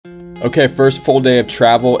Okay, first full day of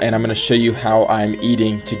travel, and I'm going to show you how I'm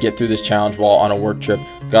eating to get through this challenge while on a work trip.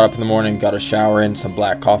 Got up in the morning, got a shower in, some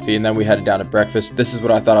black coffee, and then we headed down to breakfast. This is what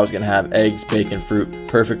I thought I was going to have: eggs, bacon, fruit.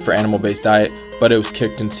 Perfect for animal-based diet, but it was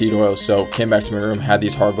kicked in seed oil, so came back to my room, had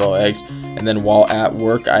these hard-boiled eggs, and then while at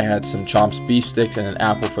work, I had some chomped beef sticks and an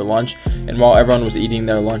apple for lunch. And while everyone was eating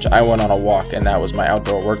their lunch, I went on a walk, and that was my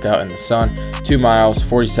outdoor workout in the sun. 2 miles,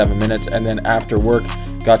 47 minutes, and then after work,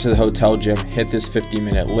 got to the hotel gym, hit this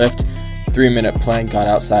 50-minute lift, 3-minute plank, got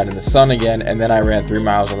outside in the sun again, and then I ran 3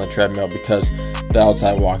 miles on the treadmill because the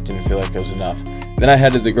outside walk didn't feel like it was enough. Then I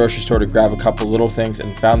headed to the grocery store to grab a couple little things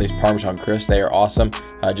and found these Parmesan crisps. They are awesome.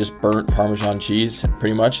 Just burnt Parmesan cheese,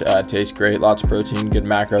 pretty much. Tastes great, lots of protein, good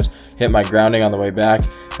macros. Hit my grounding on the way back,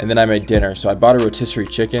 and then I made dinner. So I bought a rotisserie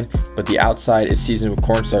chicken, but the outside is seasoned with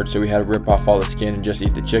cornstarch, so we had to rip off all the skin and just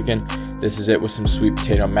eat the chicken. This is it with some sweet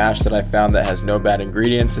potato mash that I found that has no bad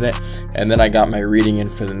ingredients in it. And then I got my reading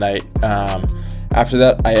in for the night. After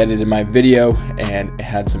that, I edited my video and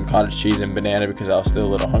had some cottage cheese and banana because I was still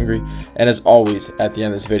a little hungry. And as always, at the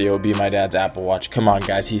end of this video will be my dad's Apple Watch. Come on,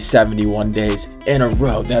 guys, he's 71 days in a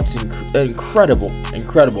row. That's incredible.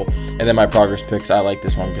 And then my progress pics. I like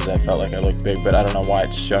this one because I felt like I looked big, but I don't know why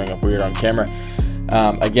it's showing up weird on camera.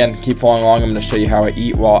 Again, keep following along. I'm going to show you how I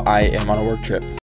eat while I am on a work trip.